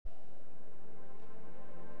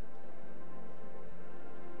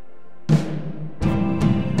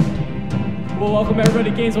Well, welcome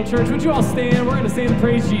everybody to Gainesville Church. Would you all stand? We're going to stand and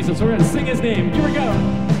praise Jesus. We're going to sing his name. Here we go.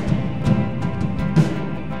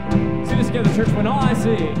 Sing this together, church. When all I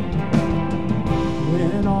see.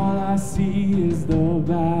 When all I see is the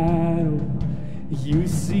battle, you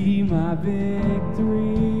see my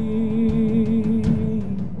victory.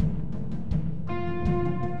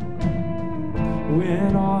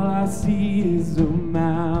 When all I see is a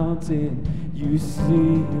mountain, you see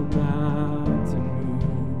a mountain move.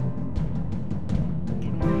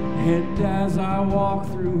 And as I walk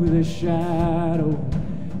through the shadow,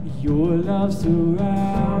 your love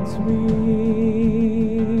surrounds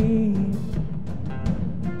me.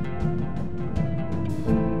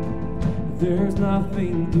 There's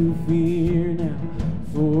nothing to fear now,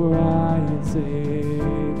 for I am safe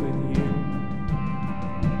with you.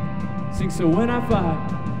 Sing, so when I fight,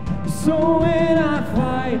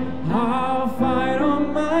 I'll fight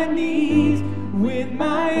on my knees with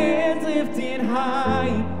my hands lifted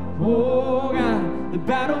high. Oh God, the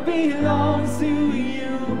battle belongs to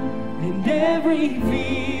you, and every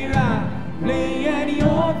fear I lay at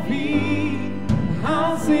your feet.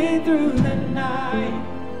 I'll sing through the night.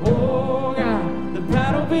 Oh God, the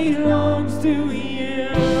battle belongs to you.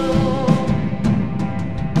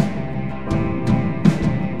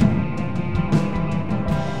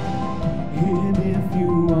 And if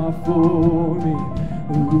you are for me,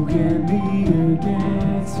 who can be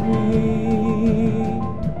against me?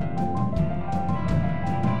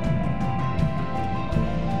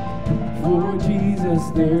 For Jesus,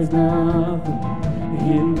 there's nothing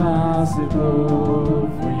impossible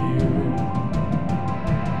for you.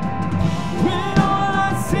 When all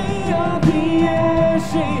I see are the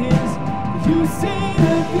ashes, you see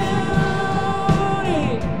the beauty.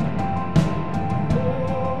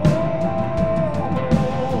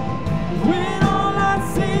 When all I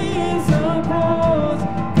see is a cross,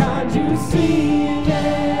 God, you see an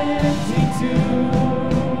empty tomb.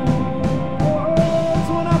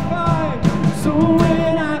 So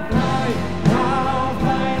when I fight, I'll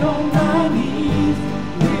fight on my knees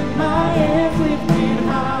with my hands lifted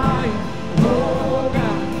high. Oh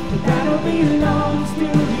God, the battle belongs to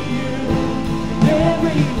you.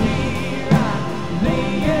 Every fear I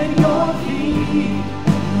lay at your feet.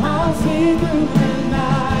 I'll sing through the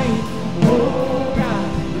night. Oh God,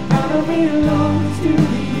 the battle belongs to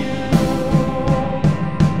you.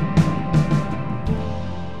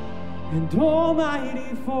 And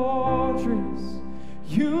almighty fortress,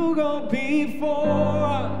 you go before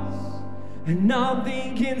us, and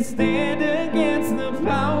nothing can stand against the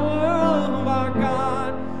power of our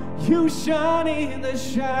God. You shine in the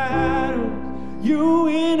shadows, you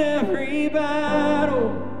win every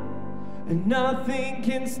battle, and nothing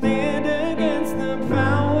can stand against the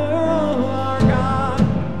power of our God.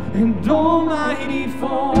 And almighty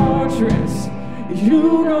fortress,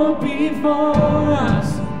 you go before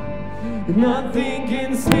us, and nothing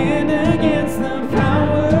can stand against the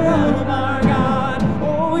power of our God.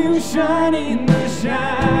 Oh, you shine in the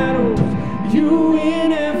shadows, you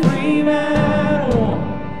win every battle.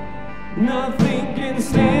 Nothing can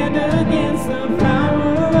stand against the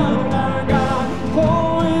power of our God.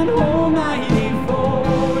 Oh, and almighty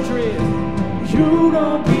fortress, you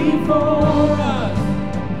go before us,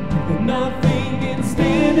 and nothing can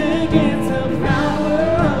stand against the power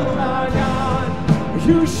of our God.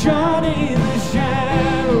 You shine in the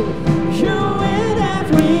shadows, you win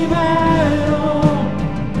every battle.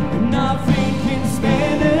 Nothing can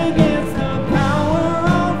stand against the power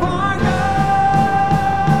of our God.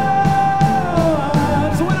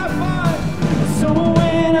 So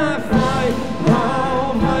when I fight,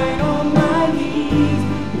 I'll fight on my knees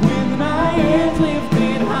with my hands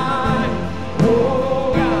lifted high.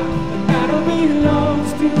 Oh God, the battle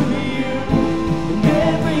belongs to you, and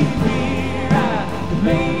every fear I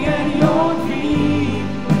lay at your feet.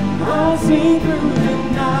 I'll sing through the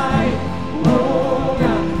night. Oh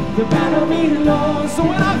God, the battle belongs. So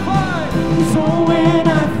when I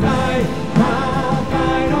fight, I'll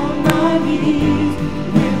fight on my knees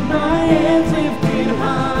with my hands lifted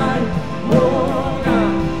high. Oh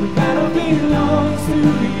God, the battle belongs to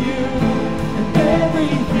you, and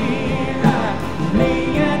every fear I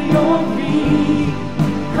lay at your feet.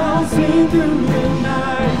 I'll sing through the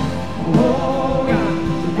night. Oh God,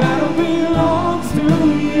 the battle belongs to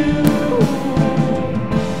you.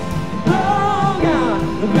 Oh God,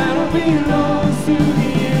 the battle belongs to you.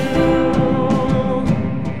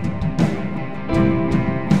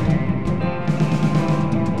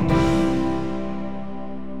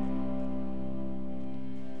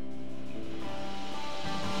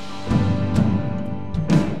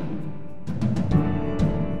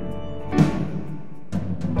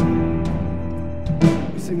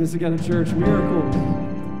 sing this together, church. Miracles.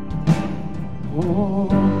 Oh,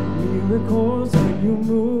 miracles when you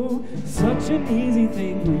move. Such an easy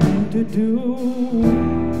thing for you to do.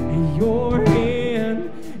 And your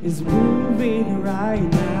hand is moving right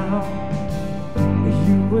now.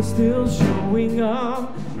 You are still showing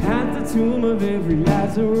up at the tomb of every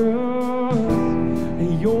Lazarus.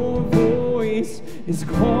 And your voice is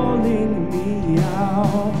calling me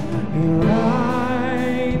out. And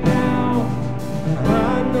right now,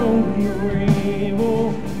 I know you're able.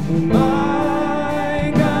 And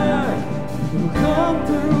my God will come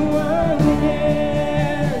through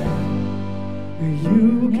again.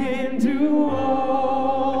 You can do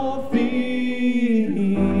all things.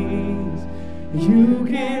 You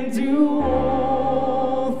can do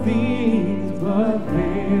all things but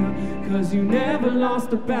fail. 'Cause you never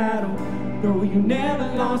lost a battle. No, you never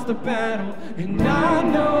lost a battle. And I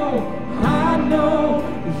know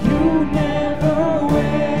you never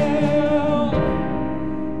will.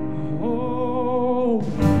 Oh,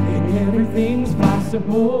 and everything's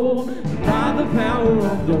possible by the power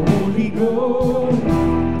of the Holy Ghost.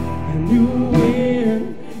 A new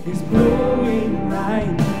wind is blowing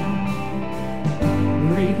right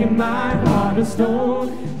now, breaking my heart of stone,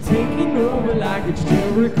 taking over like it's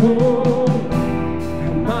Jericho.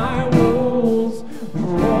 And my walls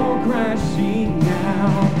are all crashing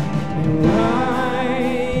now. And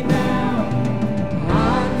right now,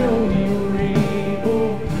 I know you're able.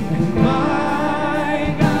 And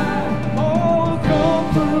my God, oh, come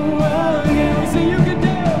through again. So you can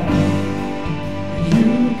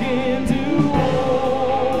do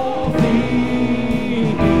all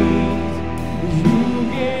things. You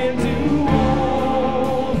can do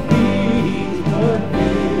all things but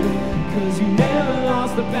fail. 'Cause you never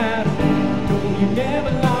lost the battle. No, you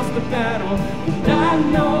never lost the battle. And I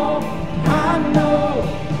know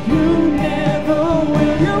you never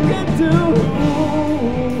will. You can do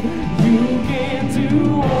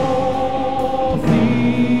all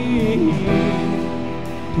things.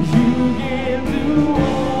 You can do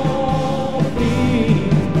all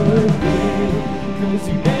things but fail. 'Cause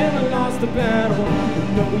you never lost the battle.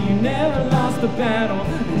 No, you never lost the battle.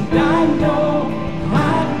 And I know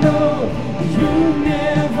you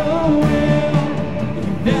never will.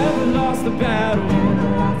 You never lost the battle. Never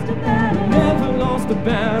lost the battle. Never lost the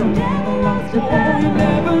Oh, battle. you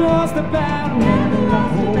never lost the battle. Never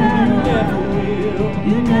lost the Oh, battle. you never will.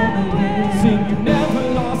 You never will. Sing, you never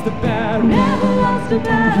lost the battle. Never lost a You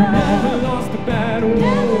battle. never lost the battle.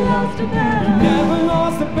 Never lost a battle. You never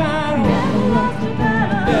lost the battle. Never lost a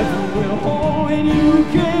battle. Never will. Oh, and you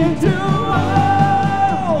can do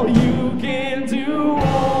all. You can do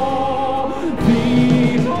all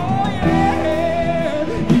things. Oh, yeah.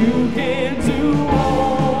 You can do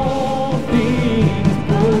all things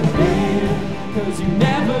but fail. 'Cause you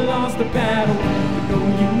never lost the battle. No,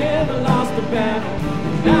 you never lost the battle.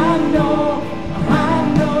 And I know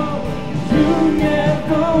you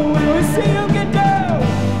never will. See, you can do.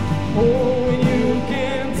 Oh, you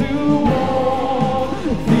can do all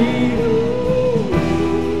things.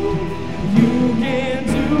 You can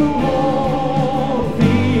do all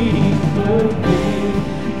things but fail.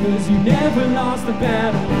 'Cause you never lost the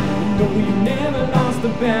battle. No, you never lost the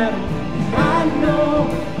battle. I know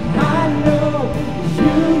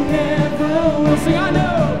you never will. Sing, I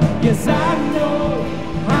know. Yes, I know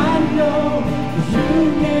you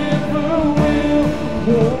never will.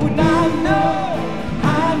 Oh, and I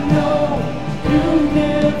know you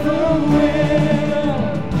never will.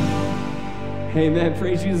 Amen.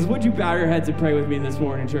 Praise Jesus. Would you bow your heads and pray with me this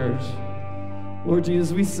morning, church? Lord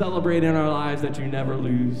Jesus, we celebrate in our lives that you never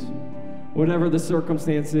lose. Whatever the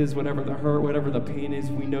circumstances, whatever the hurt, whatever the pain is,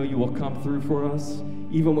 we know you will come through for us.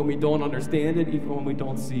 Even when we don't understand it, even when we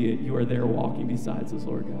don't see it, you are there walking beside us,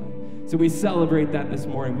 Lord God. So we celebrate that this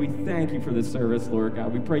morning. We thank you for this service, Lord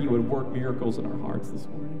God. We pray you would work miracles in our hearts this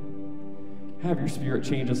morning. Have your Spirit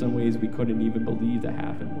change us in ways we couldn't even believe to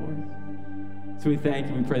happen, Lord. So we thank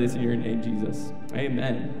you. We pray this in your name, Jesus.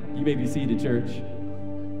 Amen. You may be seated, church.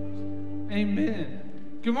 Amen.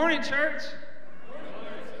 Good morning, church.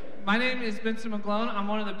 My name is Vincent McGlone. I'm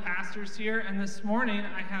one of the pastors here, and this morning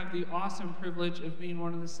I have the awesome privilege of being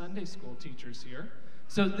one of the Sunday school teachers here.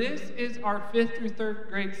 So this is our 5th through 3rd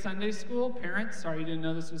grade Sunday school. Parents, sorry you didn't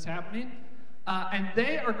know this was happening. And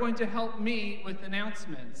they are going to help me with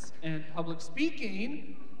announcements and public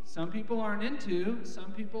speaking. Some people aren't into,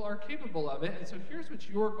 some people are capable of it. And so here's what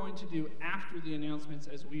you're going to do after the announcements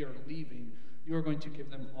as we are leaving. You are going to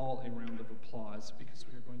give them all a round of applause because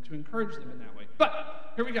we are going to encourage them in that way.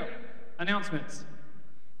 But here we go. Announcements.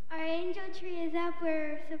 Our angel tree is up.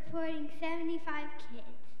 We're supporting 75 kids.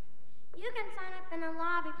 You can sign up in the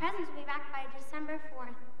lobby. Presents will be back by December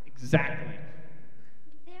 4th. Exactly.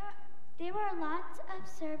 There are lots of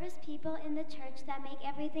service people in the church that make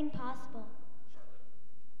everything possible.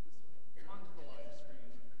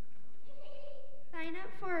 Sign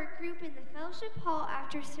up for a group in the fellowship hall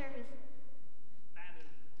after service.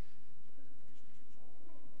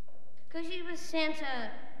 Cookie with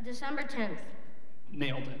Santa, December 10th.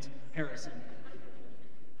 Nailed it. Harrison.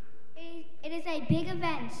 It is a big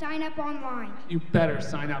event. Sign up online. You better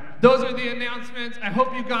sign up. Those are the announcements. I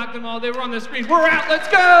hope you got them all. They were on the screen. We're out. Let's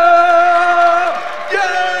go!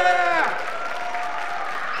 Yeah!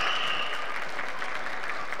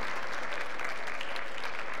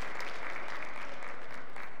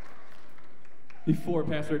 Before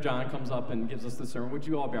Pastor John comes up and gives us the sermon, would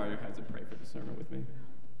you all bow your heads and pray for the sermon with me?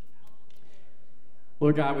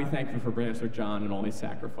 Lord God, we thank you for Pastor John and all his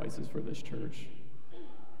sacrifices for this church.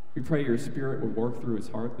 We pray your Spirit would work through his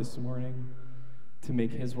heart this morning to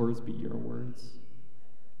make his words be your words,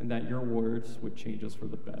 and that your words would change us for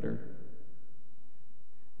the better.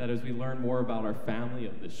 That as we learn more about our family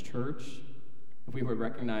of this church, we would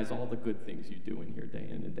recognize all the good things you do in here day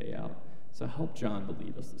in and day out. So help John to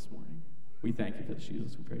lead us this morning. We thank you for this,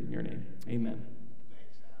 Jesus. We pray in your name. Amen.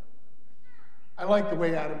 Thanks, Adam. I like the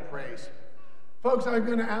way Adam prays. Folks, I'm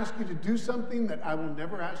going to ask you to do something that I will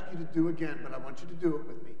never ask you to do again, but I want you to do it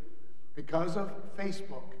with me. Because of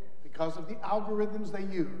Facebook, because of the algorithms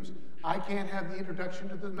they use, I can't have the introduction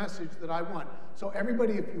to the message that I want. So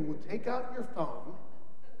everybody, if you will take out your phone,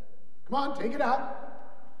 come on, take it out.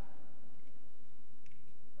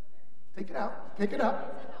 Take it out, pick it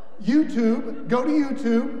up. YouTube, go to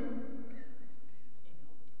YouTube.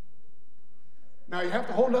 Now, you have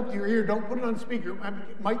to hold it up to your ear. Don't put it on speaker.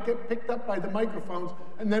 It might get picked up by the microphones,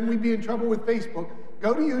 and then we'd be in trouble with Facebook.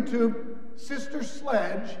 Go to YouTube, Sister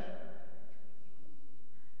Sledge.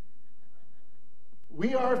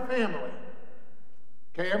 We are family.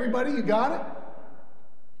 Okay, everybody, you got it?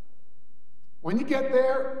 When you get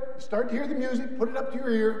there, you start to hear the music, put it up to your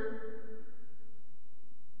ear.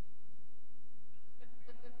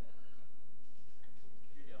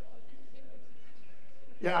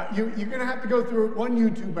 Yeah, you're going to have to go through one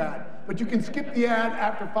YouTube ad, but you can skip the ad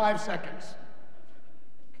after 5 seconds.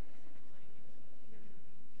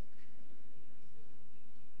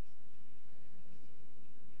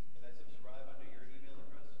 Can I subscribe under your email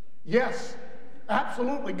address? Yes,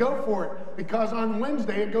 absolutely, go for it, because on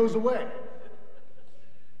Wednesday it goes away.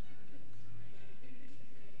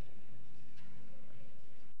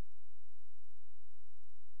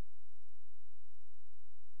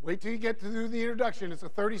 Wait till you get to do the introduction. It's a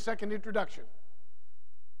 30-second introduction.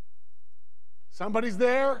 Somebody's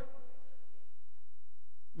there?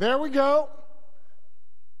 There we go.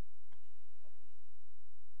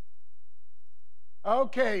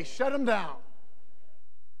 Okay, shut them down.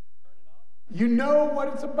 You know what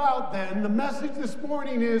it's about then. The message this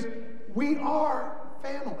morning is we are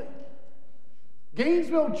family.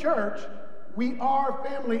 Gainesville Church, we are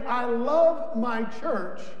family. I love my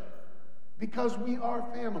church because we are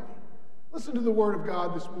family. Listen to the word of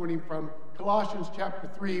God this morning from Colossians chapter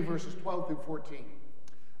 3, verses 12 through 14.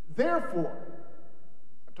 Therefore,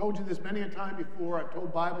 I've told you this many a time before, I've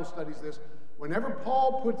told Bible studies this, whenever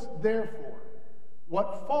Paul puts therefore,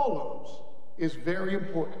 what follows is very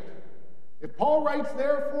important. If Paul writes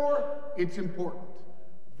therefore, it's important.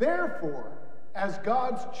 Therefore, as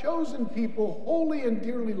God's chosen people, holy and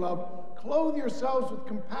dearly loved, clothe yourselves with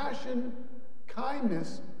compassion,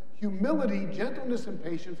 kindness, humility, gentleness, and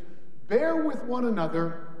patience. Bear with one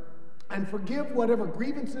another and forgive whatever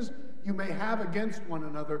grievances you may have against one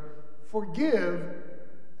another. Forgive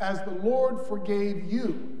as the Lord forgave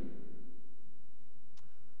you.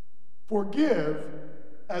 Forgive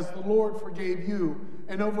as the Lord forgave you.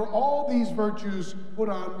 And over all these virtues, put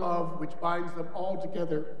on love, which binds them all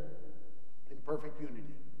together in perfect unity.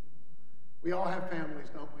 We all have families,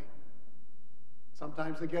 don't we?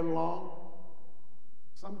 Sometimes they get along.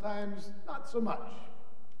 Sometimes not so much.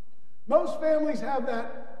 Most families have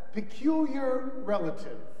that peculiar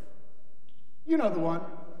relative. You know the one.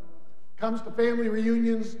 Comes to family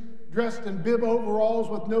reunions dressed in bib overalls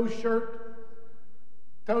with no shirt.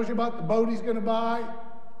 Tells you about the boat he's going to buy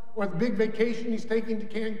or the big vacation he's taking to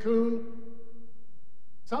Cancun.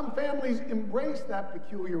 Some families embrace that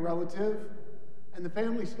peculiar relative, and the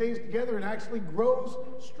family stays together and actually grows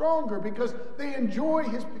stronger because they enjoy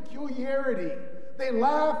his peculiarity. They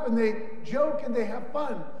laugh and they joke and they have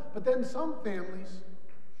fun. But then some families,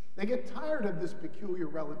 they get tired of this peculiar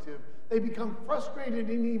relative. They become frustrated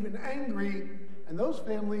and even angry, and those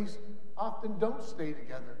families often don't stay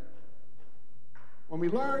together. when we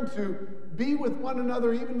learn to be with one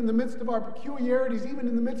another, even in the midst of our peculiarities, even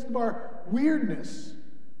in the midst of our weirdness,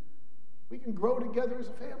 we can grow together as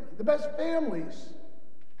a family. The best families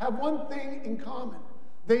have one thing in common.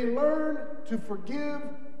 They learn to forgive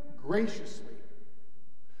graciously.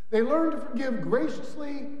 They learn to forgive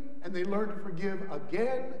graciously, and they learn to forgive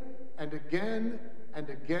again and again and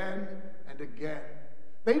again and again.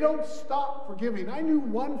 They don't stop forgiving. I knew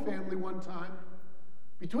one family one time,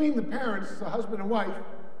 between the parents, the husband and wife,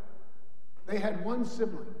 they had one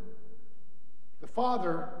sibling. The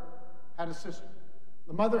father had a sister.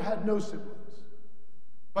 The mother had no siblings.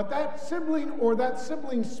 But that sibling or that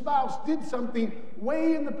sibling's spouse did something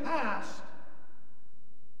way in the past,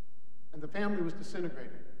 and the family was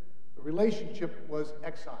disintegrated. The relationship was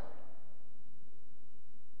exiled.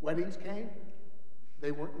 Weddings came,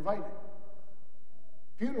 they weren't invited.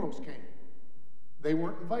 Funerals came, they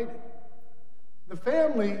weren't invited. The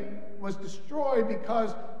family was destroyed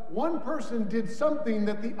because one person did something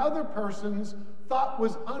that the other persons thought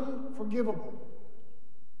was unforgivable.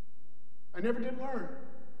 I never did learn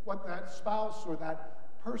what that spouse or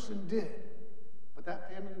that person did, but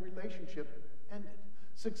that family relationship ended.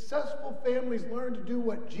 Successful families learn to do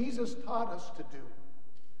what Jesus taught us to do.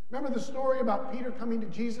 Remember the story about Peter coming to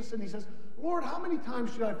Jesus and he says, Lord, how many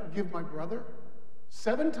times should I forgive my brother?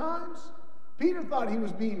 7 times? Peter thought he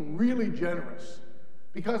was being really generous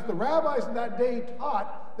because the rabbis of that day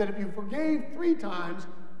taught that if you forgave 3 times,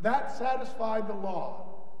 that satisfied the law.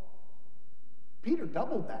 Peter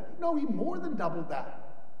doubled that. No, he more than doubled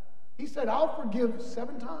that. He said, I'll forgive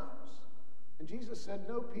 7 times. And Jesus said,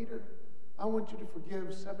 no, Peter, I want you to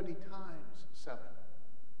forgive 70 times 7.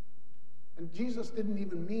 And Jesus didn't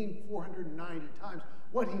even mean 490 times.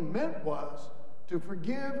 What he meant was to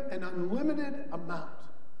forgive an unlimited amount.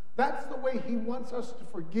 That's the way he wants us to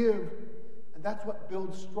forgive, and that's what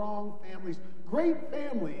builds strong families. Great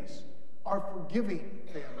families are forgiving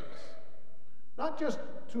families. Not just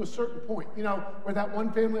to a certain point. You know, where that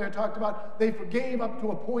one family I talked about, they forgave up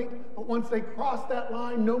to a point, but once they crossed that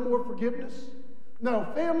line, no more forgiveness. No,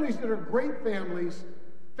 families that are great families,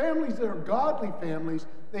 families that are godly families,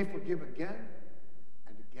 they forgive again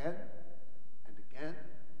and again and again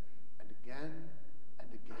and again and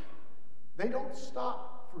again. They don't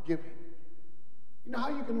stop forgiving. You know how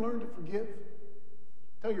you can learn to forgive?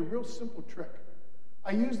 I'll tell you a real simple trick.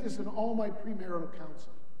 I use this in all my premarital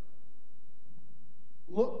counseling.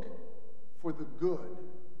 Look for the good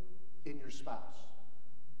in your spouse.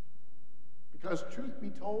 Because truth be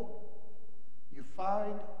told, you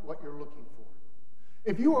find what you're looking for.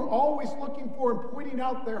 If you are always looking for and pointing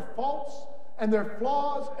out their faults and their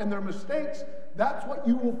flaws and their mistakes, that's what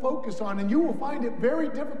you will focus on, and you will find it very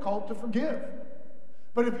difficult to forgive.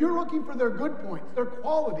 But if you're looking for their good points, their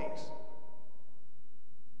qualities,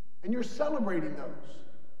 and you're celebrating those,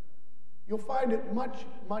 you'll find it much,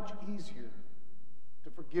 much easier to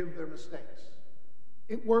forgive their mistakes.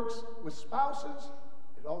 It works with spouses.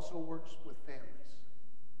 It also works with families.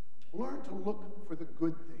 Learn to look for the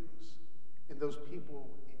good things in those people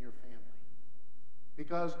in your family,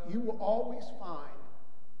 because you will always find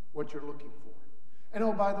what you're looking for. And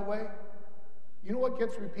oh, by the way, you know what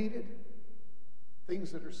gets repeated?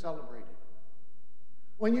 Things that are celebrated.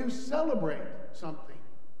 When you celebrate something,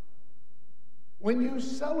 when you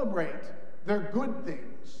celebrate their good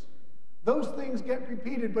things, those things get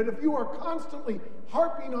repeated. But if you are constantly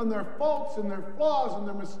harping on their faults and their flaws and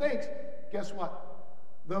their mistakes, guess what?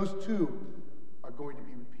 Those too are going to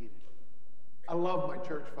be repeated. I love my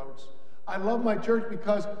church, folks. I love my church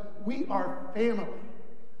because we are family.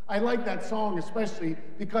 I like that song especially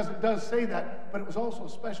because it does say that, but it was also a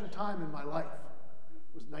special time in my life.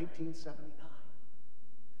 It was 1979.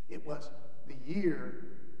 It was the year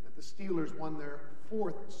that the Steelers won their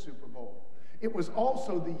 4th Super Bowl. It was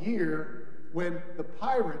also the year when the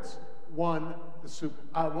Pirates won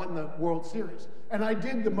the World Series. And I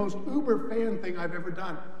did the most uber fan thing I've ever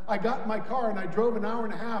done. I got in my car and I drove an hour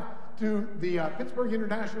and a half to the Pittsburgh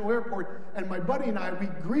International Airport, and my buddy and I, we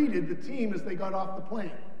greeted the team as they got off the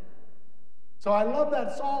plane. So I love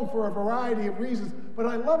that song for a variety of reasons, but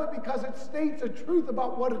I love it because it states a truth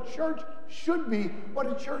about what a church should be, what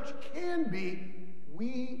a church can be.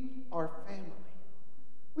 We are family.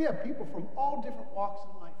 We have people from all different walks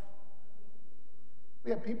in life.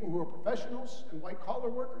 We have people who are professionals and white-collar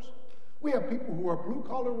workers. We have people who are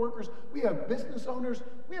blue-collar workers. We have business owners.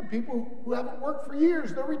 We have people who haven't worked for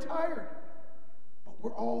years. They're retired. But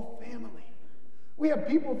we're all family. We have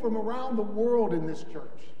people from around the world in this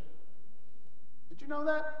church. Did you know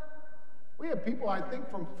that? We have people, I think,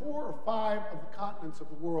 from 4 or 5 of the continents of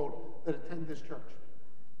the world that attend this church.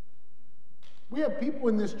 We have people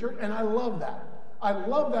in this church, and I love that. I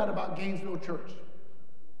love that about Gainesville Church.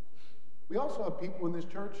 We also have people in this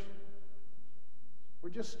church. We're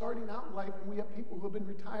just starting out in life, and we have people who have been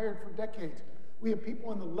retired for decades. We have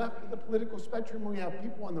people on the left of the political spectrum. We have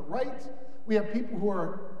people on the right. We have people who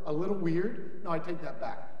are a little weird. No, I take that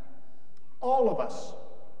back. All of us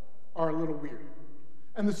are a little weird.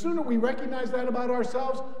 And the sooner we recognize that about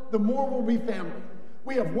ourselves, the more we'll be family.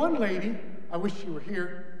 We have one lady, I wish she were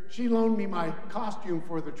here. She loaned me my costume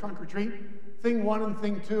for the trunk or treat, thing 1 and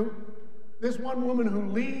thing 2. This one woman who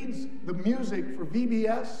leads the music for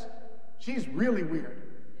VBS, she's really weird,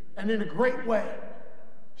 and in a great way.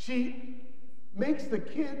 She makes the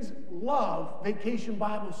kids love Vacation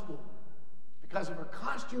Bible School because of her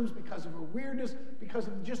costumes, because of her weirdness, because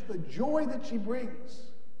of just the joy that she brings.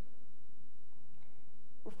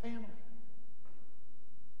 We're family.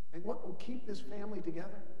 And what will keep this family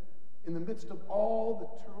together in the midst of all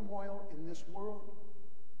the turmoil in this world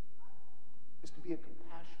is to be a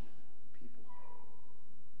compassionate people.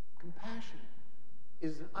 Compassion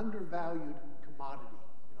is an undervalued commodity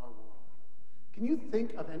in our world. Can you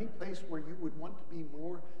think of any place where you would want to be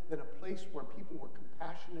more than a place where people were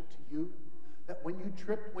compassionate to you? That when you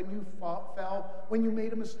tripped, when you fell, when you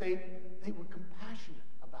made a mistake, they were compassionate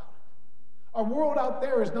about it. Our world out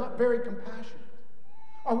there is not very compassionate.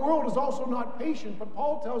 Our world is also not patient, but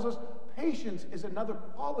Paul tells us patience is another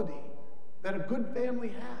quality that a good family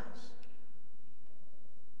has.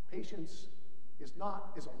 Patience is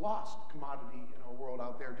a lost commodity in our world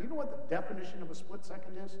out there. Do you know what the definition of a split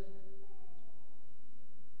second is?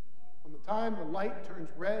 From the time the light turns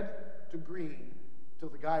red to green till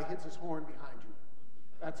the guy hits his horn behind you.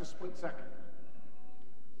 That's a split second.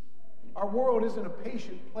 Our world isn't a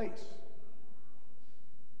patient place,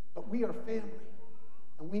 but we are family,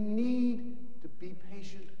 and we need to be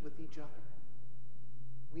patient with each other.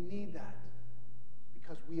 We need that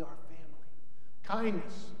because we are family.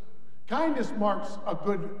 Kindness. Kindness marks a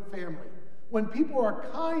good family. When people are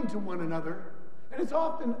kind to one another, and it's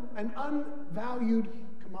often an unvalued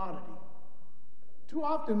commodity. Too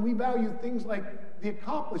often we value things like the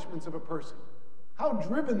accomplishments of a person, how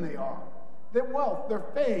driven they are, their wealth, their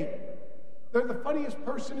fame. They're the funniest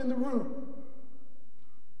person in the room.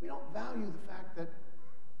 We don't value the fact that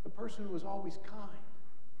the person who is always kind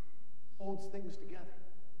holds things together.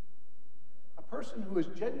 A person who is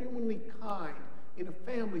genuinely kind in a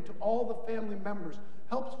family to all the family members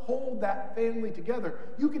helps hold that family together.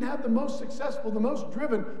 You can have the most successful, the most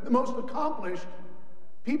driven, the most accomplished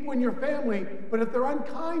people in your family, but if they're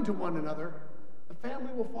unkind to one another, the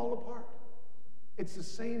family will fall apart. It's the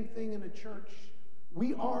same thing in a church.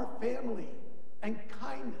 We are family, and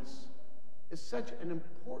kindness is such an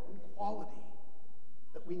important quality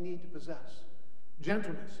that we need to possess.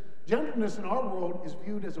 Gentleness. Gentleness in our world is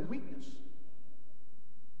viewed as a weakness.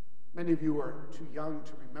 Many of you are too young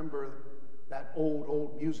to remember that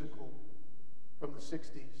old musical from the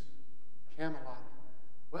 60s, Camelot.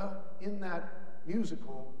 Well, in that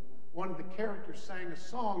musical, one of the characters sang a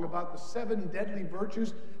song about the 7 deadly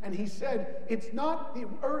virtues, and he said, it's not the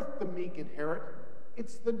earth the meek inherit,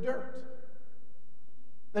 it's the dirt.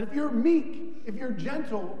 That if you're meek, if you're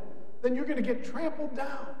gentle, then you're going to get trampled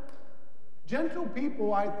down. Gentle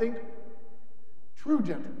people, I think, true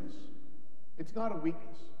gentleness, it's not a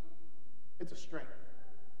weakness, it's a strength.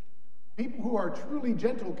 People who are truly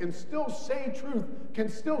gentle can still say truth, can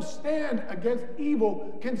still stand against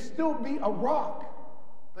evil, can still be a rock,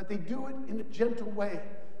 but they do it in a gentle way.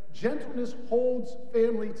 Gentleness holds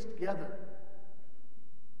families together.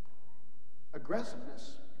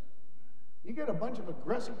 Aggressiveness. You get a bunch of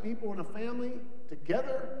aggressive people in a family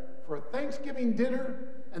together for a Thanksgiving dinner,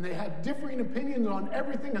 and they have differing opinions on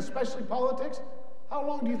everything, especially politics. How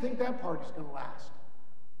long do you think that party's going to last?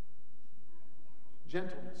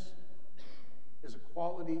 Gentleness is a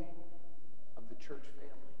quality of the church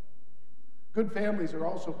family. Good families are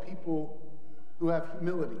also people who have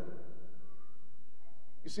humility.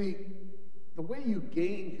 You see, the way you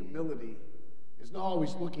gain humility is not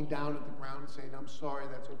always looking down at the ground and saying, I'm sorry,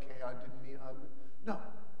 that's okay, I didn't mean it. No.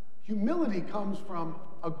 Humility comes from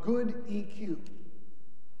a good EQ.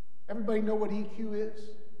 Everybody know what EQ is?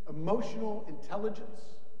 Emotional intelligence.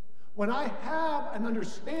 When I have an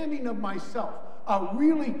understanding of myself, a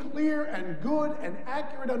really clear and good and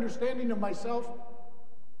accurate understanding of myself,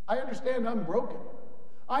 I understand I'm broken.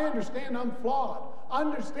 I understand I'm flawed. I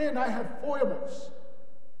understand I have foibles.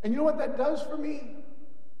 And you know what that does for me?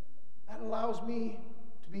 That allows me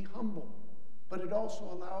to be humble, but it also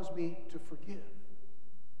allows me to forgive.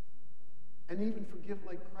 And even forgive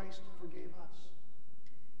like Christ forgave us.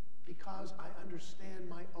 Because I understand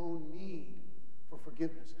my own need for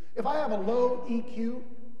forgiveness. If I have a low EQ,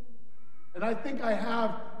 And I think I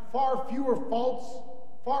have far fewer faults,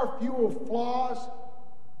 far fewer flaws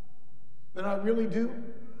than I really do.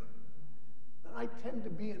 Then I tend to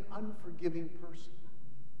be an unforgiving person.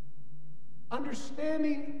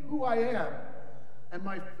 Understanding who I am and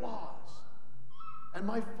my flaws and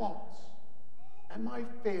my faults and my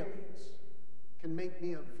failings can make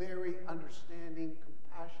me a very understanding,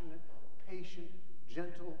 compassionate, patient,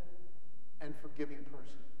 gentle, and forgiving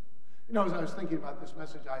person. You know, as I was thinking about this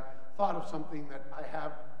message, I thought of something that I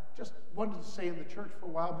have just wanted to say in the church for a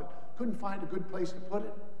while, but couldn't find a good place to put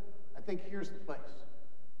it. I think here's the place.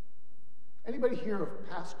 Anybody hear of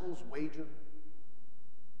Pascal's wager?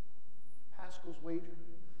 Pascal's wager?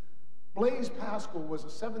 Blaise Pascal was a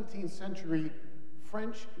 17th century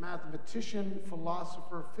French mathematician,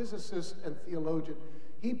 philosopher, physicist, and theologian.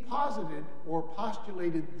 He posited or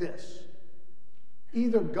postulated this: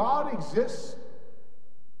 either God exists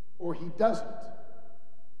or he doesn't.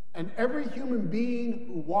 And every human being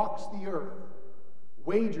who walks the earth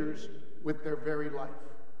wagers with their very life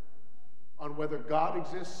on whether God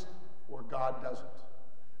exists or God doesn't.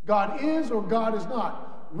 God is or God is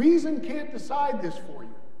not. Reason can't decide this for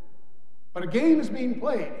you. But a game is being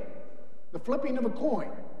played, the flipping of a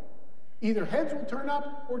coin. Either heads will turn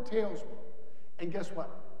up or tails will. And guess what?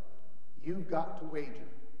 You've got to wager.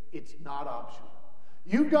 It's not optional.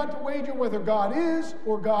 You've got to wager whether God is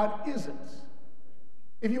or God isn't.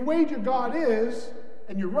 If you wager God is,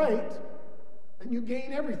 and you're right, then you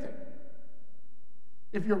gain everything.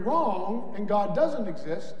 If you're wrong and God doesn't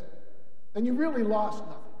exist, then you really lost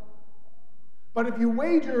nothing. But if you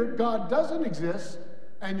wager God doesn't exist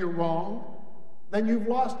and you're wrong, then you've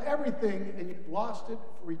lost everything and you've lost it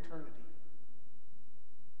for eternity.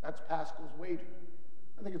 That's Pascal's wager.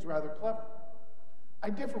 I think it's rather clever. I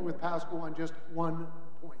differ with Pascal on just one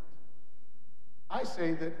point. I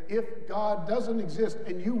say that if God doesn't exist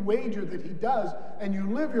and you wager that he does, and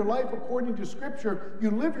you live your life according to Scripture,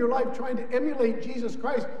 you live your life trying to emulate Jesus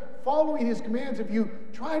Christ, following his commands, if you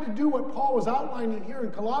try to do what Paul was outlining here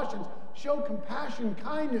in Colossians, show compassion,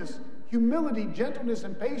 kindness, humility, gentleness,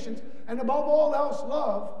 and patience, and above all else,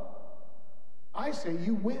 love, I say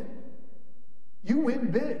you win. You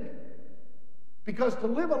win big. Because to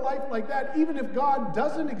live a life like that, even if God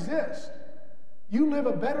doesn't exist, you live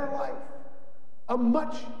a better life, a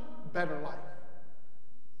much better life.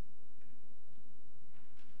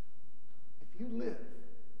 If you live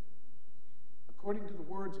according to the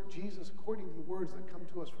words of Jesus, according to the words that come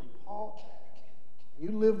to us from Paul, and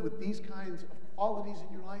you live with these kinds of qualities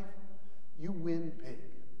in your life, you win big.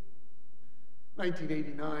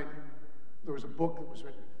 1989, there was a book that was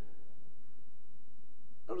written.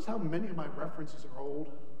 Notice how many of my references are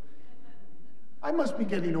old. I must be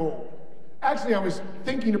getting old. Actually, I was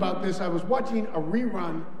thinking about this. I was watching a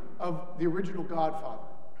rerun of the original Godfather.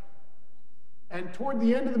 And toward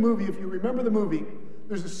the end of the movie, if you remember the movie,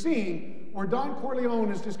 there's a scene where Don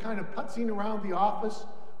Corleone is just kind of putzing around the office.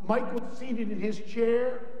 Michael's seated in his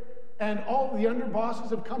chair, and all the underbosses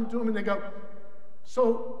have come to him, and they go,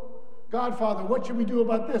 "So, Godfather, what should we do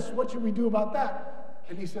about this? What should we do about that?"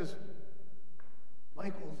 And he says,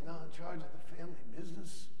 "Michael's now in charge of the family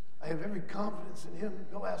business. I have every confidence in him.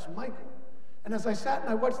 Go ask Michael." And as I sat and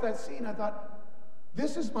I watched that scene, I thought,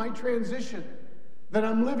 this is my transition that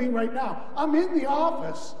I'm living right now. I'm in the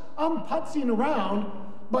office, I'm putzing around,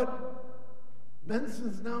 but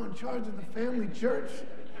Benson's now in charge of the family church.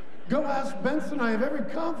 Go ask Benson, I have every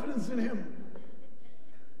confidence in him.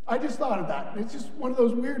 I just thought of that. It's just one of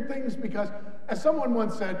those weird things because, as someone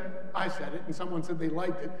once said, I said it, and someone said they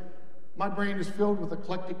liked it, my brain is filled with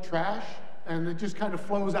eclectic trash, and it just kind of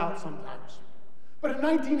flows out sometimes. But in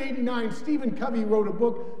 1989, Stephen Covey wrote a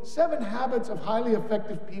book, 7 Habits of Highly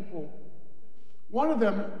Effective People. One of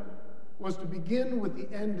them was to begin with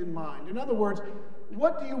the end in mind. In other words,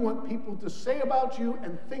 what do you want people to say about you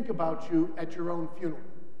and think about you at your own funeral?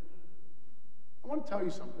 I want to tell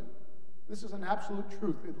you something. This is an absolute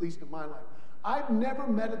truth, at least in my life. I've never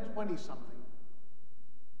met a 20-something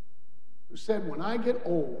who said, when I get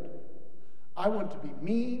old, I want to be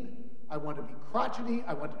mean, I want to be crotchety,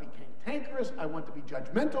 I want to be cantankerous, I want to be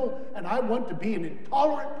judgmental, and I want to be an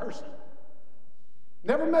intolerant person.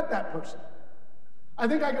 Never met that person. I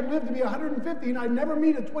think I could live to be 150, and I'd never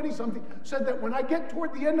meet a 20-something who said that when I get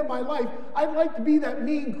toward the end of my life, I'd like to be that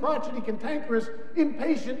mean, crotchety, cantankerous,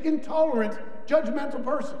 impatient, intolerant, judgmental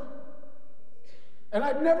person. And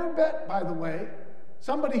I've never met, by the way,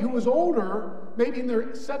 somebody who was older, maybe in their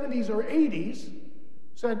 70s or 80s,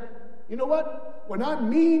 said, you know what? When I'm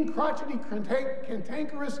mean, crotchety,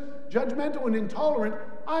 cantankerous, judgmental, and intolerant,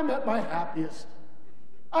 I'm at my happiest.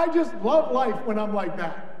 I just love life when I'm like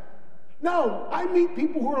that. No, I meet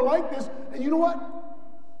people who are like this, and you know what?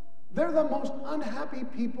 They're the most unhappy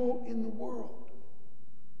people in the world.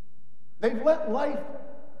 They've let life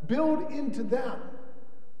build into them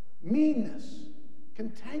meanness,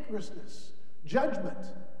 cantankerousness, judgment,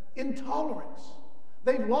 intolerance.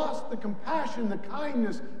 They've lost the compassion, the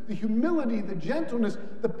kindness, the humility, the gentleness,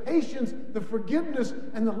 the patience, the forgiveness,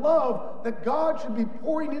 and the love that God should be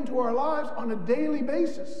pouring into our lives on a daily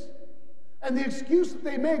basis. And the excuse that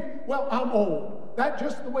they make, well, I'm old. That's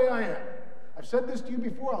just the way I am. I've said this to you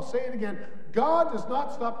before, I'll say it again. God does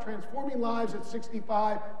not stop transforming lives at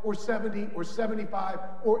 65 or 70 or 75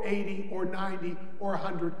 or 80 or 90 or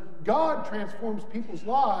 100. God transforms people's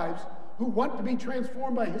lives who want to be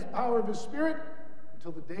transformed by his power of his Spirit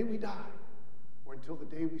until the day we die or until the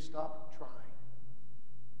day we stop trying.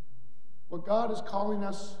 What God is calling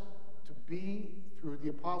us to be through the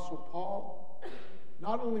Apostle Paul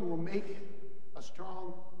not only will make a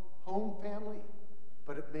strong home family,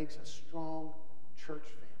 but it makes a strong church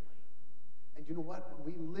family. And you know what?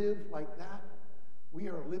 When we live like that, we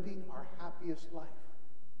are living our happiest life.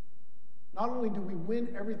 Not only do we win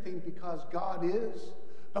everything because God is,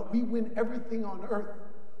 but we win everything on earth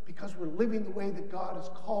because we're living the way that God has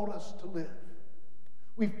called us to live.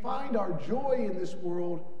 We find our joy in this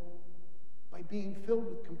world by being filled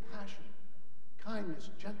with compassion, kindness,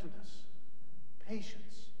 gentleness,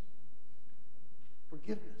 patience,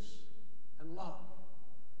 forgiveness, and love.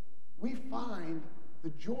 We find the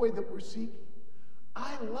joy that we're seeking.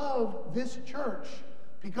 I love this church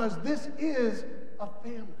because this is a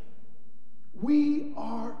family. We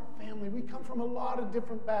are family. We come from a lot of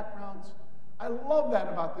different backgrounds. I love that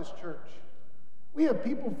about this church. We have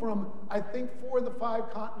people from, I think, 4 of the 5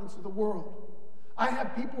 continents of the world. I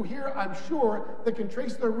have people here, I'm sure, that can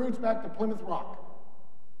trace their roots back to Plymouth Rock,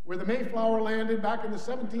 where the Mayflower landed back in the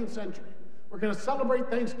 17th century. We're going to celebrate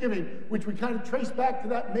Thanksgiving, which we kind of trace back to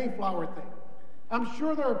that Mayflower thing. I'm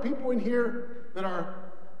sure there are people in here that are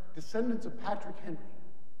descendants of Patrick Henry.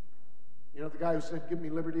 You know, the guy who said, give me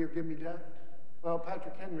liberty or give me death? Well,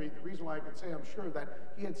 Patrick Henry, the reason why I can say I'm sure of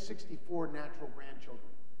that, he had 64 natural grandchildren.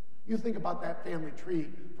 You think about that family tree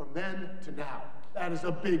from then to now. That is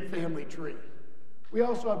a big family tree. We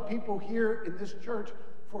also have people here in this church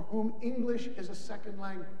for whom English is a second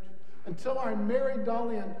language. Until I married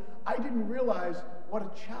Dalian, I didn't realize what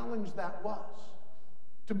a challenge that was.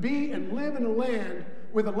 To be and live in a land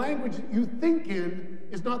where the language that you think in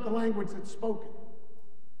is not the language that's spoken.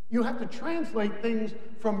 You have to translate things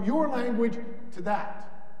from your language to that.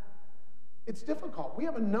 It's difficult. We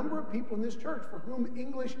have a number of people in this church for whom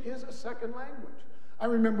English is a second language. I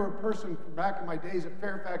remember a person from back in my days at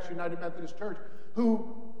Fairfax United Methodist Church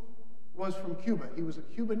who was from Cuba. He was a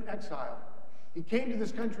Cuban exile. He came to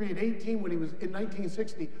this country at 18 when he was in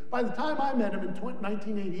 1960. By the time I met him in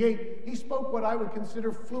 1988, he spoke what I would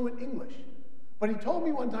consider fluent English. But he told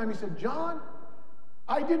me one time, he said, John,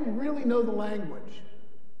 I didn't really know the language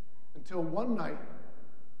until one night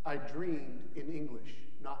I dreamed in English,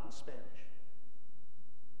 not in Spanish.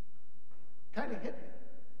 Kind of hit me.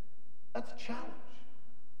 That's a challenge.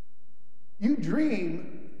 You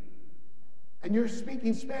dream and you're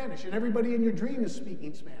speaking Spanish, and everybody in your dream is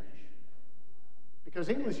speaking Spanish, because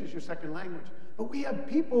English is your second language. But we have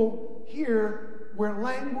people here where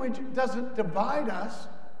language doesn't divide us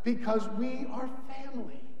because we are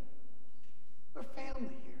family. We're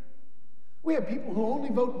family here. We have people who only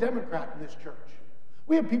vote Democrat in this church.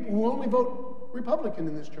 We have people who only vote Republican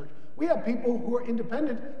in this church. We have people who are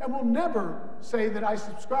independent and will never say that I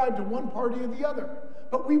subscribe to one party or the other.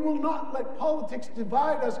 But we will not let politics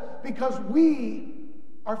divide us because we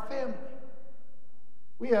are family.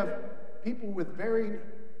 We have people with varying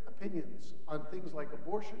opinions on things like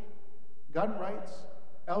abortion, gun rights,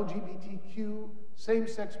 LGBTQ,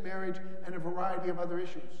 same-sex marriage, and a variety of other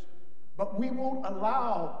issues. But we won't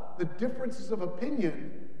allow the differences of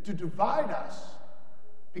opinion to divide us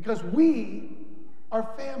because we are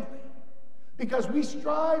family. Because we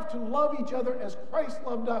strive to love each other as Christ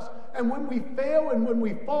loved us. And when we fail and when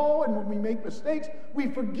we fall and when we make mistakes, we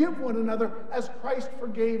forgive one another as Christ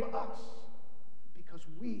forgave us. Because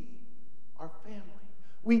we are family.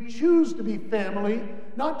 We choose to be family,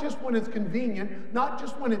 not just when it's convenient, not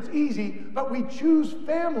just when it's easy, but we choose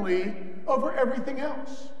family over everything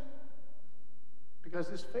else. Because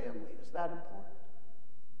this family is that important.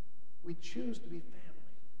 We choose to be family.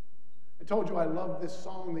 I told you I love this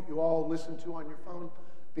song that you all listen to on your phone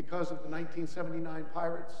because of the 1979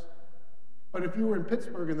 Pirates. But if you were in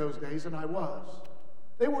Pittsburgh in those days, and I was,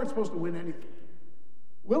 they weren't supposed to win anything.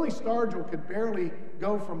 Willie Stargell could barely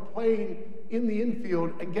go from playing in the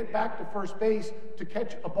infield and get back to first base to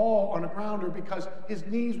catch a ball on a grounder because his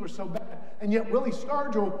knees were so bad. And yet Willie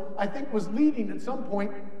Stargell, I think, was leading at some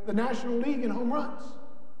point the National League in home runs.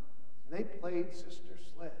 And they played Sister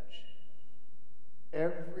Sledge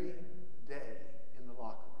every day in the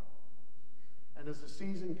locker room. And as the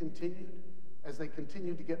season continued, as they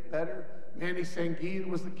continued to get better, Manny Sanguine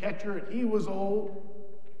was the catcher and he was old.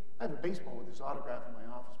 I have a baseball with his autograph in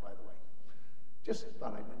my office, by the way. Just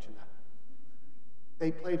thought I'd mention that.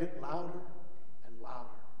 They played it louder and louder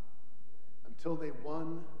until they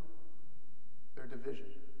won their division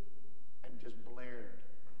and just blared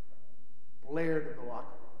in the locker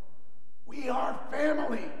room. We are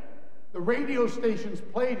family. The radio stations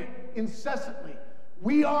played it incessantly.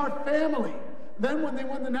 We are family. Then when they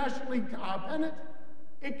won the National League pennant,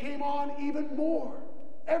 it came on even more.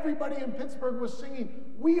 Everybody in Pittsburgh was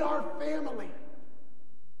singing, "We are family."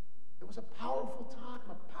 It was a powerful time,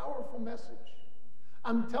 a powerful message.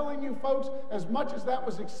 I'm telling you, folks, as much as that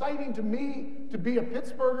was exciting to me to be a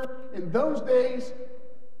Pittsburgher in those days,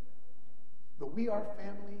 the "We Are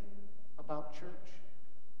Family" about church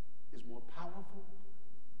is more powerful,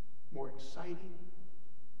 more exciting,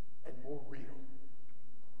 and more real.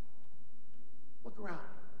 Look around.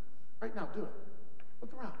 Right now, do it.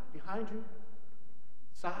 Look around. Behind you,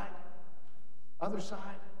 side, other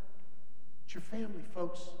side. It's your family,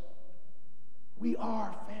 folks. We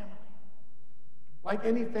are family. Like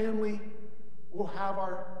any family, we'll have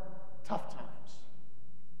our tough times.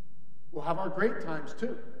 We'll have our great times,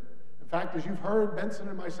 too. In fact, as you've heard Benson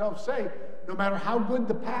and myself say, no matter how good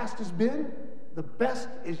the past has been, the best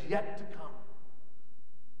is yet to come.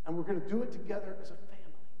 And we're going to do it together as a family.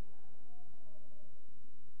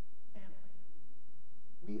 Family.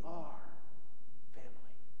 We are family.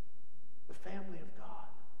 The family of God.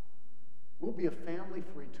 We'll be a family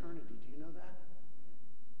for eternity. Do you know that?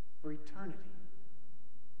 For eternity.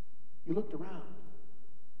 You looked around.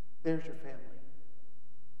 There's your family.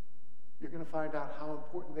 You're going to find out how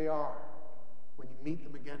important they are when you meet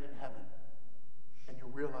them again in heaven. And you'll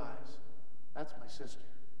realize, that's my sister.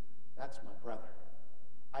 That's my brother.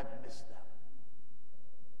 I've missed them.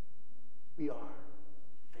 We are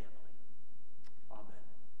family. Amen.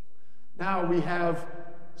 Now we have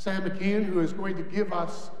Sam McKeon, who is going to give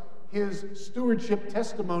us his stewardship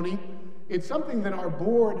testimony. It's something that our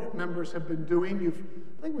board members have been doing.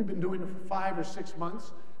 I think we've been doing it for 5 or 6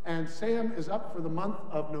 months. And Sam is up for the month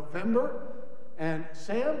of November. And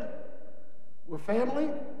Sam, we're family.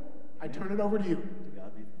 I turn it over to you.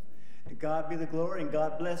 To God be the glory, and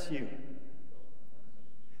God bless you.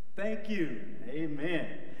 Thank you.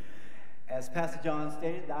 Amen. As Pastor John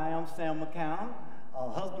stated, I am Sam McCown,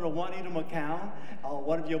 husband of Juanita McCown,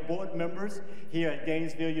 one of your board members here at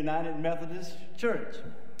Gainesville United Methodist Church.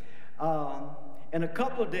 In a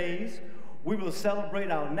couple of days, we will celebrate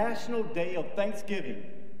our National Day of Thanksgiving.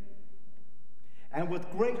 And with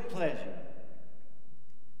great pleasure,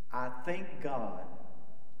 I thank God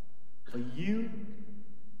for you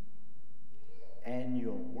and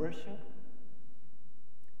your worship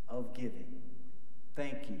of giving.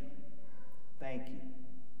 Thank you. Thank you.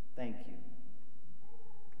 Thank you.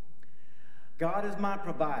 God is my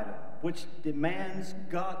provider, which demands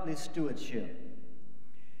godly stewardship.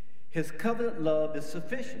 His covenant love is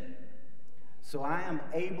sufficient, so I am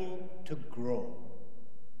able to grow.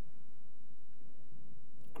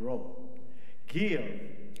 Grow. Give.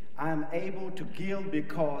 I am able to give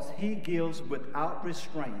because he gives without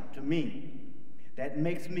restraint to me. That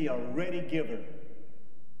makes me a ready giver.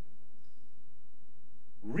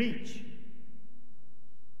 Reach.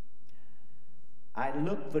 I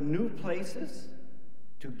look for new places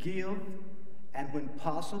to give, and when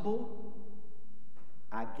possible,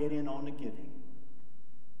 I get in on the giving.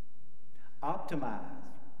 Optimize.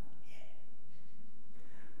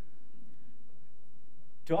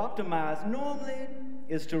 To optimize normally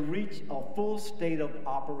is to reach a full state of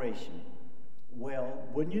operation. Well,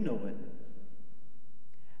 wouldn't you know it?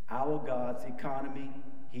 Our God's economy,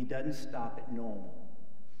 he doesn't stop at normal.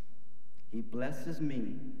 He blesses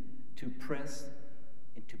me to press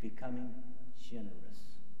into becoming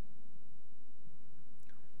generous.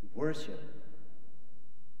 Worship.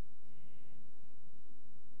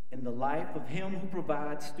 In the life of him who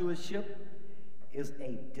provides stewardship is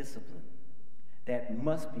a discipline that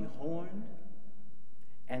must be honed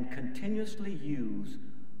and continuously used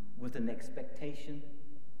with an expectation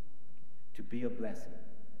to be a blessing.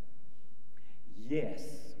 Yes,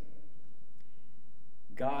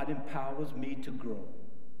 God empowers me to grow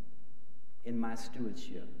in my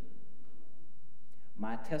stewardship.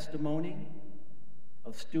 My testimony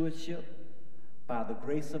of stewardship by the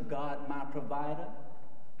grace of God, my provider,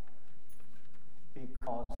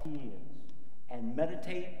 because he is. And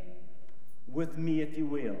meditate with me, if you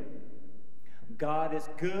will. God is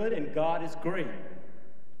good and God is great.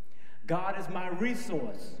 God is my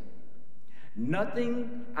resource.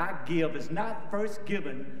 Nothing I give is not first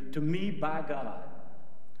given to me by God.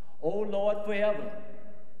 Oh Lord, forever,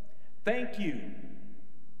 thank you.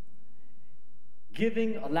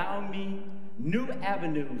 Allowing me new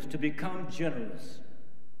avenues to become generous.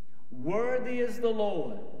 Worthy is the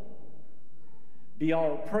Lord. Be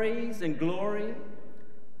all praise and glory,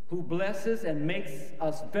 who blesses and makes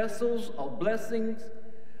us vessels of blessings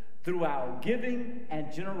through our giving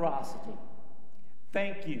and generosity.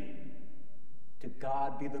 Thank you. To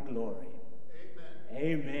God be the glory.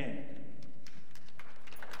 Amen. Amen.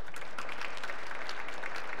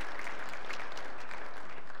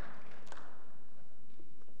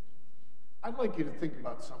 I'd like you to think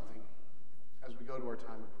about something as we go to our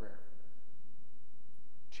time of prayer.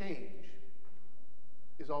 Change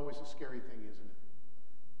is always a scary thing, isn't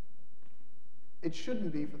it? It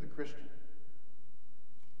shouldn't be for the Christian.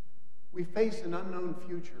 We face an unknown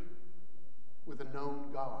future with a known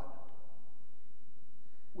God.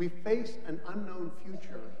 We face an unknown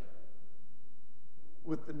future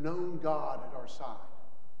with the known God at our side.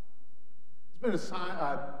 It's been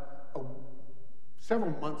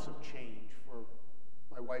several months of change for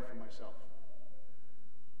my wife and myself.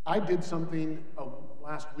 I did something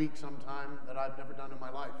last week sometime that I've never done in my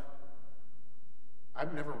life.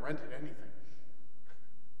 I've never rented anything.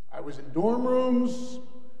 I was in dorm rooms.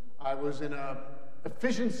 I was in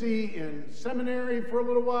efficiency in seminary for a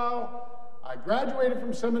little while. I graduated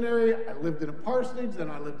from seminary. I lived in a parsonage, then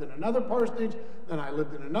I lived in another parsonage, then I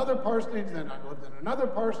lived in another parsonage, then I lived in another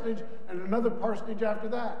parsonage, and another parsonage after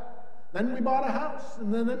that. Then we bought a house,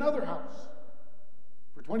 and then another house.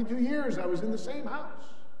 For 22 years, I was in the same house.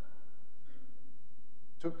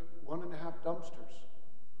 Took 1.5 dumpsters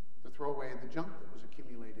to throw away the junk that was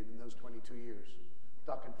accumulated in those 22 years,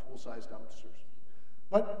 stuck in full-size dumpsters.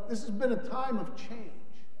 But this has been a time of change.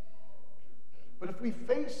 But if we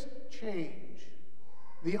face change,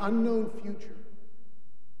 the unknown future,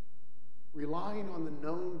 relying on the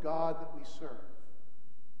known God that we serve,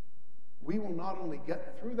 we will not only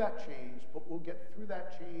get through that change, but we'll get through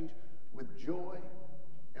that change with joy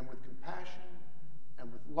and with compassion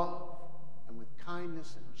and with love and with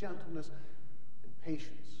kindness and gentleness and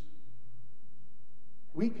patience.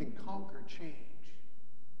 We can conquer change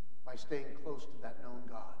by staying close to that known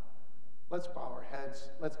God. Let's bow our heads.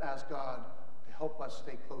 Let's ask God to help us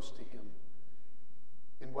stay close to him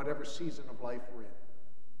in whatever season of life we're in.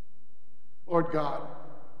 Lord God,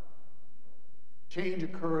 change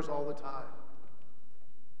occurs all the time.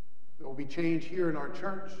 There will be change here in our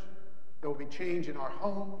church. There will be change in our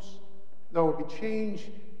homes. There will be change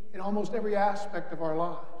in almost every aspect of our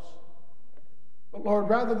lives. But Lord,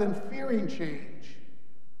 rather than fearing change,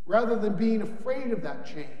 rather than being afraid of that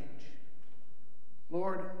change,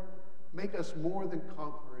 Lord, make us more than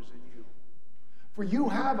conquerors in you. For you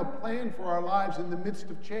have a plan for our lives in the midst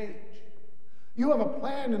of change. You have a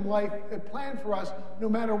plan in life, a plan for us no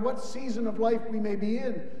matter what season of life we may be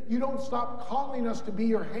in. You don't stop calling us to be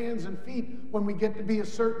your hands and feet when we get to be a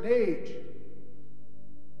certain age.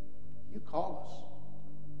 You call us.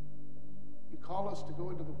 You call us to go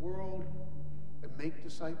into the world and make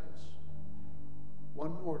disciples.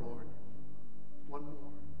 One more, Lord. One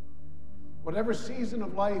more. Whatever season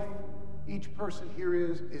of life each person here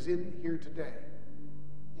is in here today,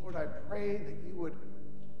 Lord, I pray that you would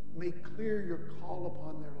make clear your call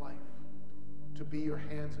upon their life to be your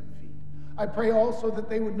hands and feet. I pray also that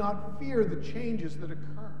they would not fear the changes that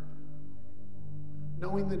occur,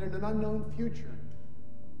 knowing that in an unknown future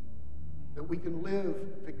that we can live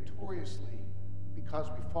victoriously because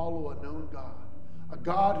we follow a known God, a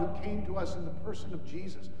God who came to us in the person of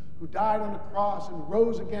Jesus, who died on the cross and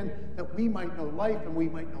rose again that we might know life and we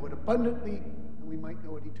might know it abundantly and we might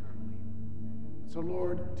know it eternally. So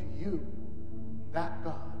Lord, to you, that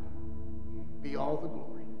God, be all the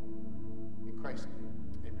glory. In Christ's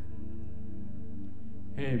name,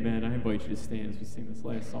 amen. Amen. I invite you to stand as we sing this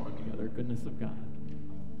last song together, Goodness of God.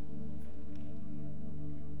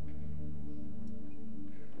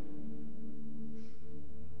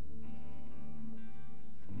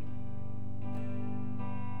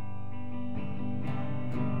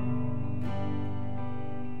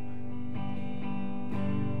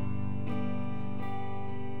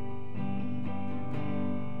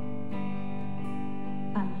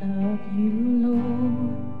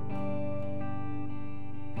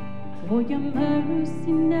 For your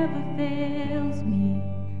mercy never fails me,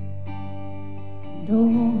 and all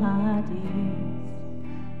my days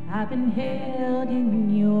I've been held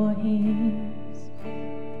in your hands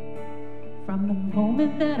from the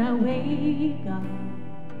moment that I wake up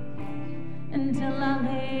until I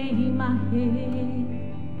lay my head.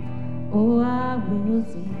 Oh, I will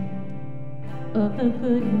sing of the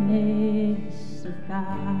goodness of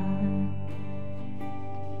God.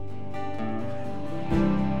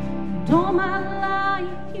 And all my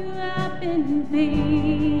life you have been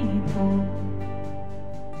faithful.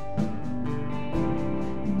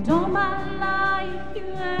 And all my life you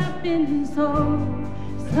have been so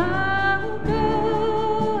good.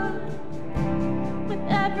 With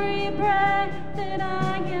every breath that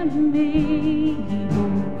I am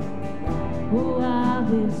able, oh, I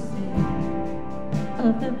will sing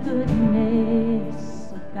of the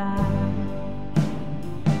goodness of God.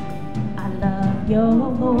 I love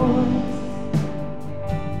your voice.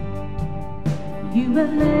 You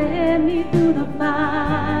have led me through the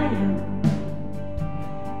fire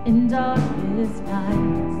in darkest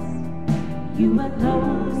nights. You are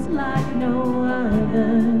close like no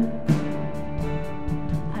other.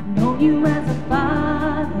 I've known you as a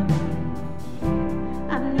father.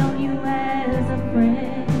 I've known you as a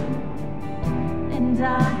friend. And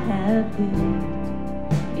I have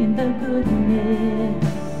lived in the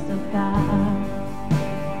goodness of God.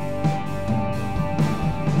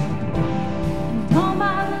 And all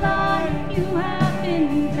my life you have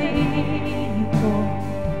been faithful.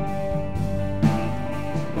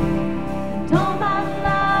 And all my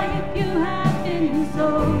life you have been so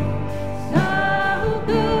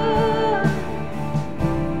good.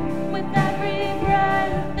 With every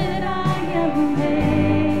breath that I am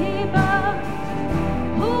able,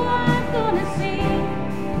 oh, I'm gonna sing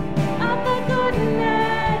of the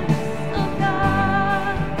goodness of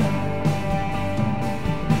God.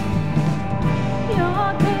 Your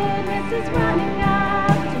goodness is running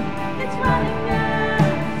after, it's running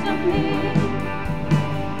after me.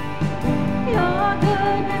 Your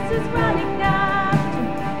goodness is running after,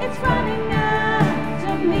 it's running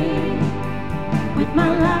after me. With my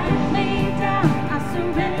life laid down, I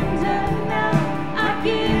surrender now. I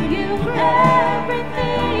give you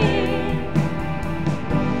everything.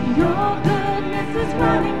 Your goodness is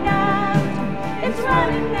running after, it's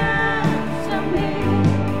running after me.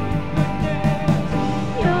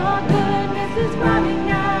 Your goodness is running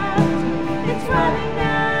after, it's running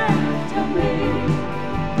after me.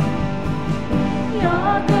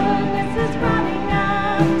 Your goodness is running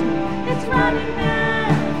after, it's running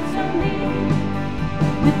after me.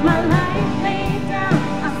 With my life laid down,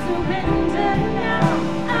 I surrender now.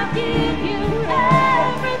 I give you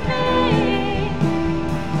everything.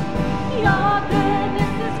 Your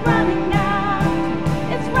goodness is running after,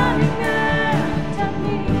 it's running after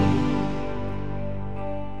me.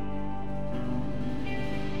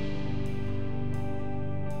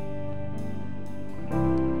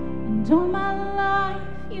 And all my life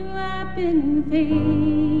you have been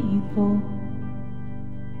faithful.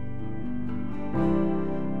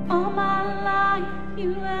 All my life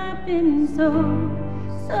you have been so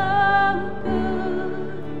good.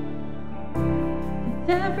 With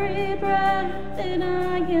every breath that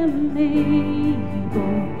I am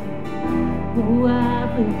able, oh, I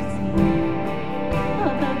will sing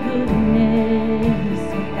of the goodness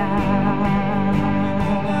of God.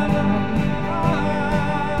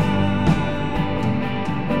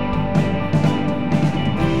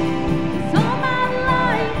 All my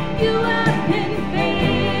life you have been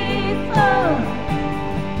faithful.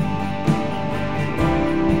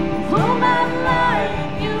 All my life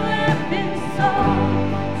you have been so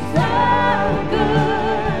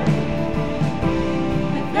good.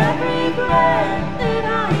 With every breath that I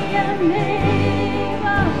am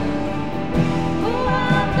able, oh,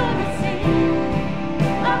 I'm gonna sing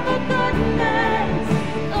of the goodness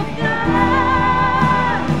of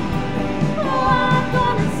God. Oh, I'm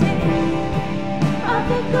gonna sing of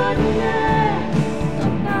the goodness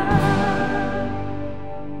of God.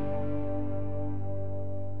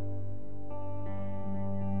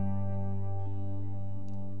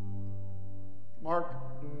 Mark,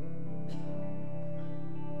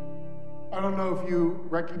 I don't know if you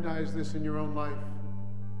recognize this in your own life,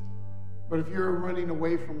 but if you're running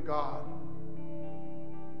away from God,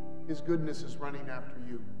 His goodness is running after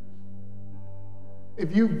you.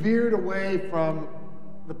 If you veered away from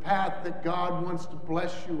the path that God wants to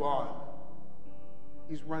bless you on,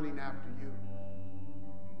 He's running after you.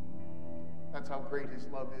 That's how great His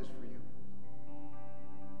love is for you.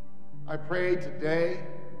 I pray today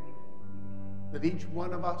that each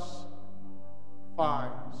one of us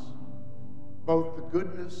finds both the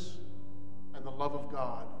goodness and the love of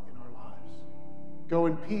God in our lives. Go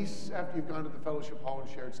in peace after you've gone to the fellowship hall and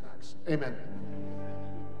shared snacks. Amen.